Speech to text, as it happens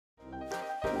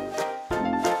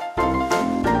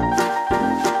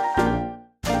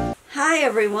Hi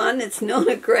everyone, it's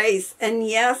NonnaGrace, and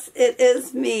yes, it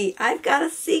is me. I've got a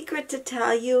secret to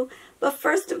tell you, but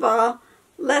first of all,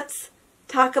 let's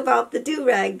talk about the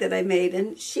do-rag that I made,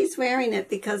 and she's wearing it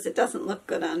because it doesn't look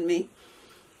good on me.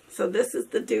 So this is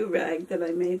the do-rag that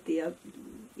I made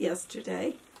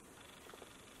yesterday.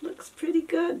 Looks pretty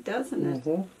good, doesn't it?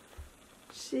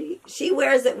 Mm-hmm. She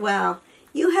wears it well.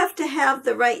 You have to have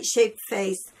the right shaped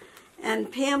face,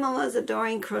 and Pamela's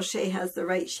Adoring Crochet has the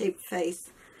right shaped face.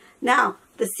 Now,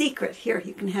 the secret, here,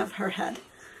 you can have her head.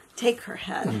 Take her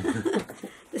head.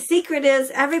 The secret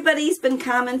is everybody's been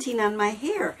commenting on my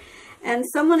hair. And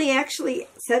somebody actually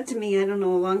said to me, I don't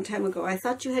know, a long time ago, I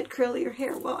thought you had curlier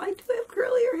hair. Well, I do have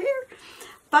curlier hair.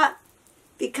 But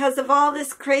because of all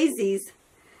this crazies,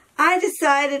 I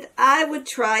decided I would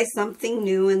try something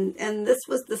new, and this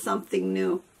was the something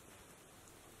new.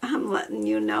 I'm letting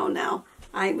you know now.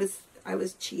 I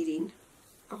was cheating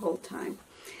the whole time.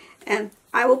 And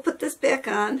I will put this back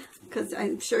on because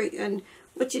I'm sure, and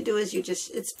what you do is you just,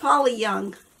 it's Paula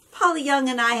Young. Paula Young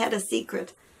and I had a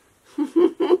secret.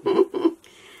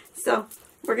 So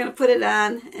we're going to put it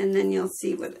on and then you'll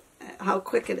see how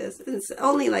quick it is. And it's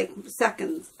only like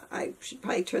seconds. I should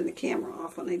probably turn the camera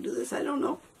off when I do this. I don't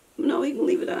know. No, you can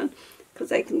leave it on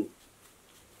because I can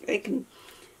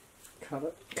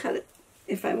cut it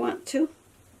if I want to.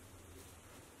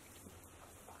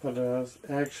 But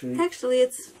actually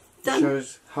it's done.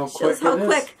 Shows how quick it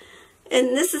is.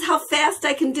 And this is how fast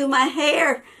I can do my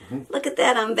hair. Mm-hmm. Look at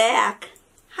that, I'm back.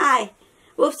 Hi.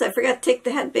 Whoops, I forgot to take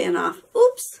the headband off.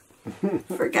 Oops.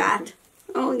 Forgot.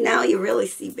 Oh, now you really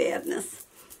see badness.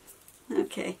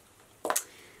 Okay.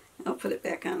 I'll put it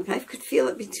back on. I could feel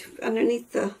it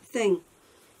underneath the thing.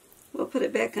 We'll put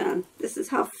it back on. This is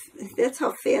that's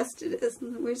how fast it is.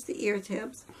 Where's the ear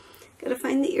tabs? Gotta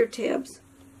find the ear tabs.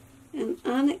 And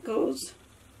on it goes.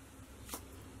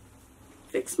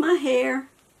 Fix my hair.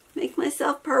 Make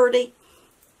myself purty.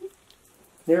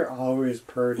 You're always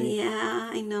purty. Yeah,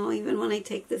 I know. Even when I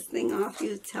take this thing off,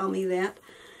 you tell me that.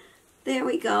 There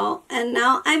we go. And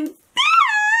now I'm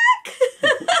back!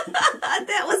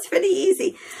 That was pretty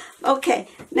easy. Okay,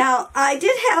 now I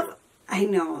did have, I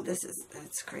know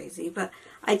that's crazy, but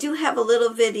I do have a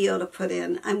little video to put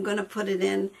in. I'm going to put it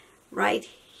in right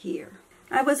here.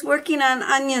 I was working on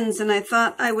onions and I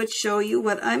thought I would show you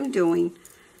what I'm doing.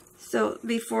 So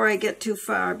before I get too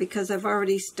far, because I've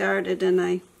already started and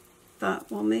I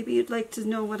thought, well, maybe you'd like to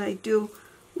know what I do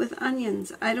with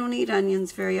onions. I don't eat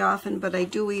onions very often, but I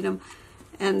do eat them.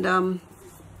 And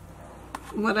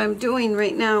what I'm doing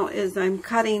right now is I'm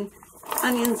cutting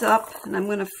onions up and I'm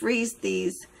going to freeze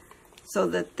these so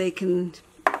that they can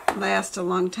last a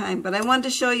long time. But I wanted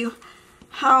to show you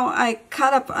how I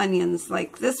cut up onions.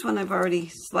 Like this one I've already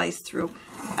sliced through.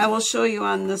 I will show you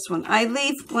on this one.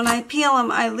 When I peel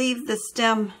them, I leave the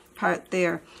stem part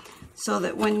there so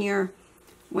that when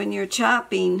you're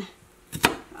chopping,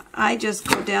 I just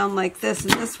go down like this,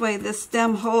 and this way the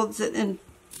stem holds it in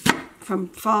from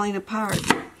falling apart.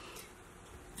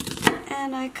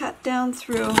 And I cut down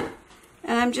through,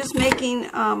 and I'm just making,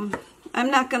 I'm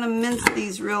not going to mince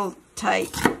these real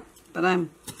tight, but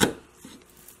I'm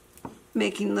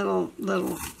making little,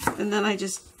 and then I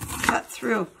just cut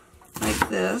through like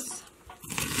this,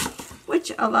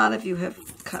 which a lot of you have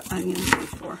cut onions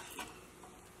before.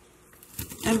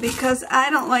 And because I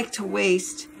don't like to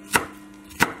waste,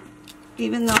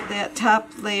 even though that top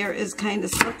layer is kind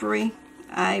of slippery,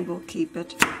 I will keep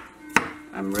it.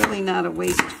 I'm really not a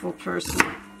wasteful person.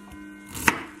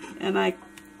 And I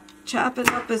chop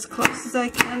it up as close as I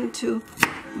can to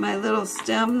my little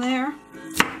stem there.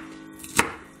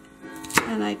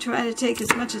 And I try to take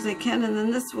as much as I can, and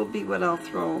then this will be what I'll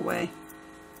throw away.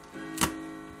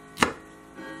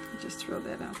 Just throw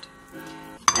that out.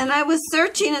 And I was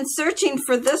searching and searching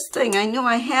for this thing. I knew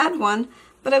I had one,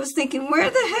 but I was thinking, where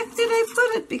the heck did I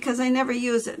put it? Because I never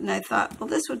use it. And I thought, well,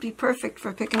 this would be perfect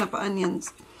for picking up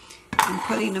onions and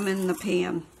putting them in the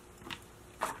pan.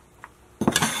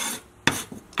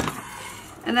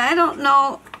 And I don't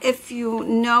know if you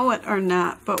know it or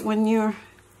not, but when you're,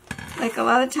 like a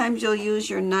lot of times you'll use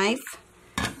your knife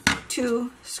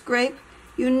to scrape.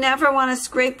 You never want to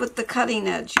scrape with the cutting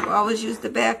edge. You always use the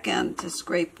back end to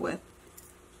scrape with.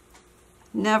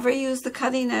 Never use the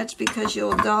cutting edge because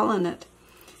you'll dull it.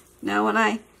 Now when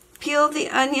I peel the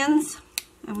onions,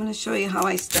 I'm going to show you how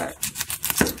I start.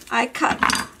 I cut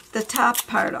the top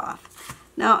part off.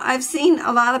 Now I've seen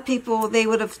a lot of people, they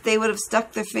would have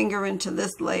stuck their finger into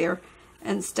this layer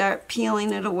and start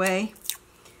peeling it away.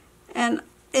 And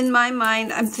in my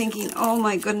mind, I'm thinking, oh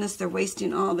my goodness, they're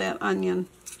wasting all that onion.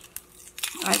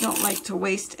 I don't like to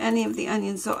waste any of the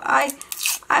onion, so I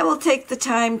will take the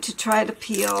time to try to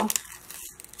peel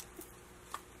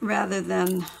rather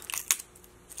than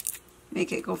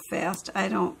make it go fast.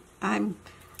 I'm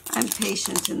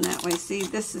patient in that way. See,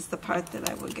 this is the part that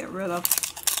I will get rid of.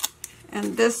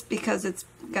 And this, because it's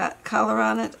got color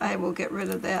on it, I will get rid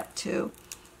of that too.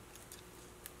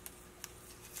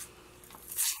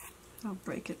 I'll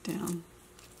break it down.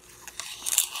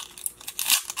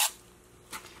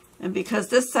 And because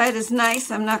this side is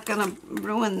nice, I'm not going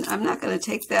to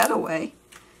take that away.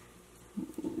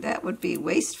 That would be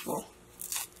wasteful.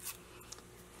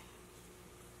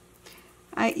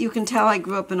 You can tell I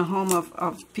grew up in a home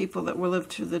of people that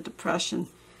lived through the Depression,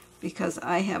 because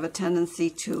I have a tendency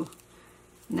to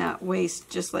not waste,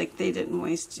 just like they didn't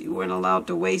waste. You weren't allowed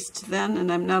to waste then,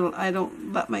 and I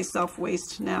don't let myself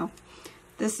waste now.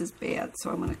 This is bad,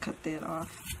 so I'm going to cut that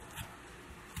off.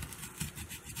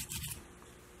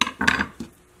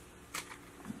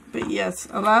 But yes,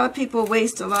 a lot of people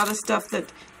waste a lot of stuff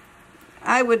that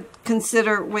I would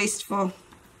consider wasteful.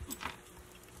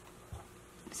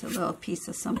 There's a little piece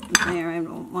of something there I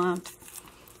don't want.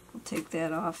 I'll take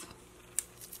that off.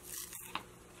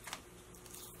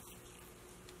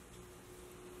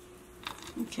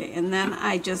 Okay, and then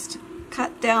I just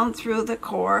cut down through the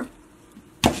core.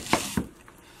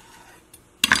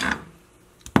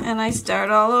 And I start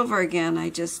all over again.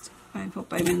 I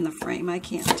hope I'm in the frame. I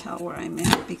can't tell where I'm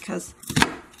at because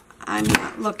I'm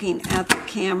not looking at the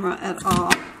camera at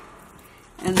all.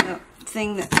 And the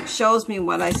thing that shows me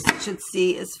what I should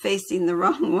see is facing the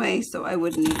wrong way, so I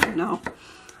wouldn't even know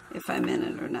if I'm in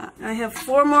it or not. I have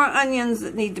 4 more onions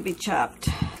that need to be chopped.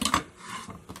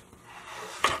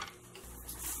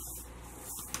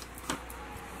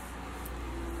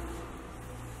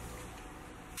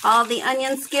 All the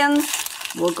onion skins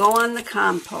will go on the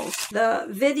compost. The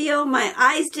video, my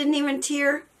eyes didn't even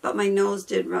tear, but my nose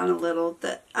did run a little.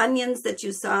 The onions that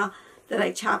you saw that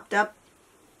I chopped up,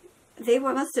 they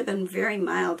must have been very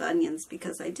mild onions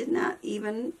because I did not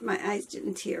even, my eyes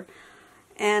didn't tear.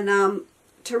 And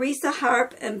Teresa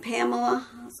Harp and Pamela,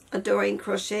 Adoring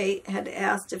Crochet, had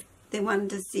asked if they wanted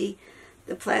to see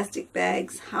the plastic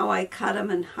bags, how I cut them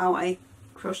and how I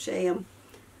crochet them.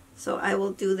 So I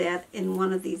will do that in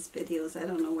one of these videos. I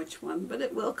don't know which one, but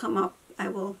it will come up. I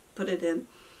will put it in.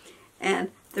 And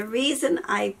the reason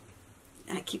I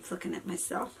keep looking at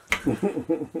myself.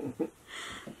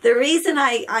 The reason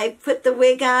I put the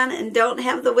wig on and don't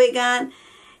have the wig on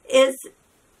is,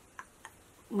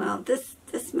 well,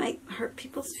 this might hurt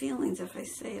people's feelings if I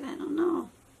say it. I don't know.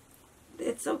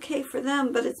 It's okay for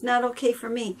them, but it's not okay for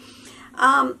me.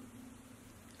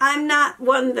 I'm not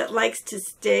one that likes to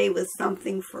stay with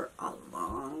something for a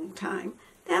long time.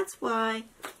 That's why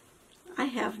I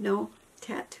have no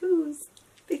tattoos,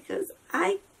 because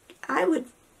I would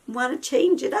want to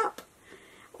change it up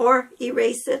or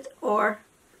erase it or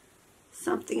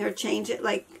something, or change it.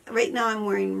 Like right now I'm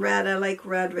wearing red. I like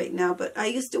red right now, but I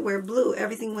used to wear blue.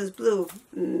 Everything was blue,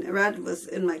 and red was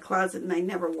in my closet, and I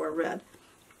never wore red.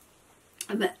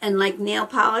 And like nail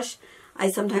polish, I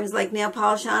sometimes like nail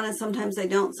polish on and sometimes I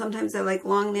don't. Sometimes I like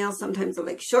long nails, sometimes I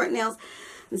like short nails,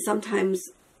 and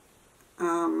sometimes,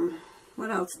 what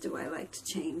else do I like to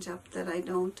change up that I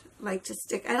don't like to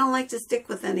stick? I don't like to stick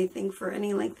with anything for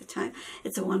any length of time.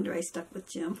 It's a wonder I stuck with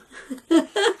Jim. Yeah,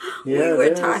 we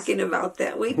were talking about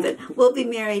that. We'll be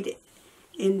married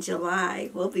in July.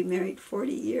 We'll be married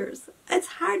 40 years. It's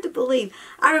hard to believe.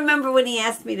 I remember when he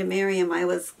asked me to marry him, I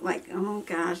was like, oh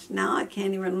gosh, now I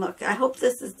can't even look. I hope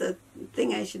this is the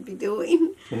thing I should be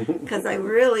doing, because I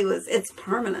really was. It's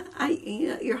permanent.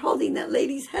 You're holding that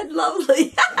lady's head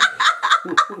lovely.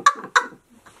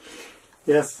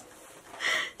 Yes.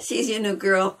 She's your new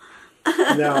girl.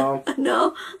 No.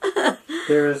 No?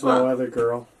 There is no other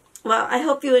girl. Well, I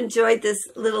hope you enjoyed this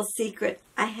little secret.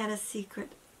 I had a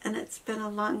secret, and it's been a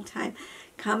long time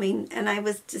coming, and I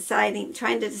was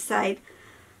trying to decide,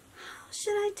 how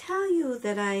should I tell you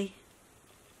that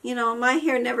my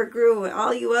hair never grew.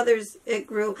 All you others, it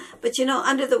grew. But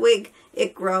under the wig,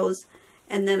 it grows.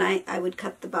 And then I would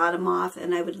cut the bottom off,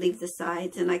 and I would leave the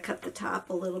sides, and I cut the top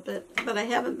a little bit. But I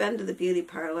haven't been to the beauty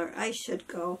parlor. I should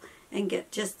go and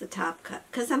get just the top cut,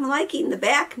 because I'm liking the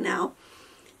back now.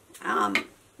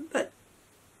 But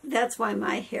that's why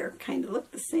my hair kind of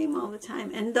looked the same all the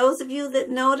time. And those of you that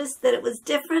noticed that it was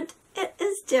different, it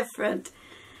is different.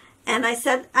 And I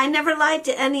said, I never lied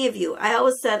to any of you. I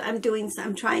always said, I'm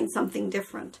trying something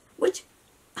different, which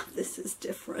this is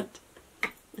different.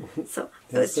 So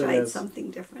I was trying something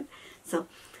different. So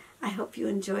I hope you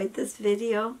enjoyed this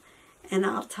video, and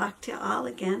I'll talk to you all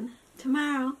again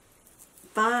tomorrow.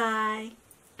 Bye.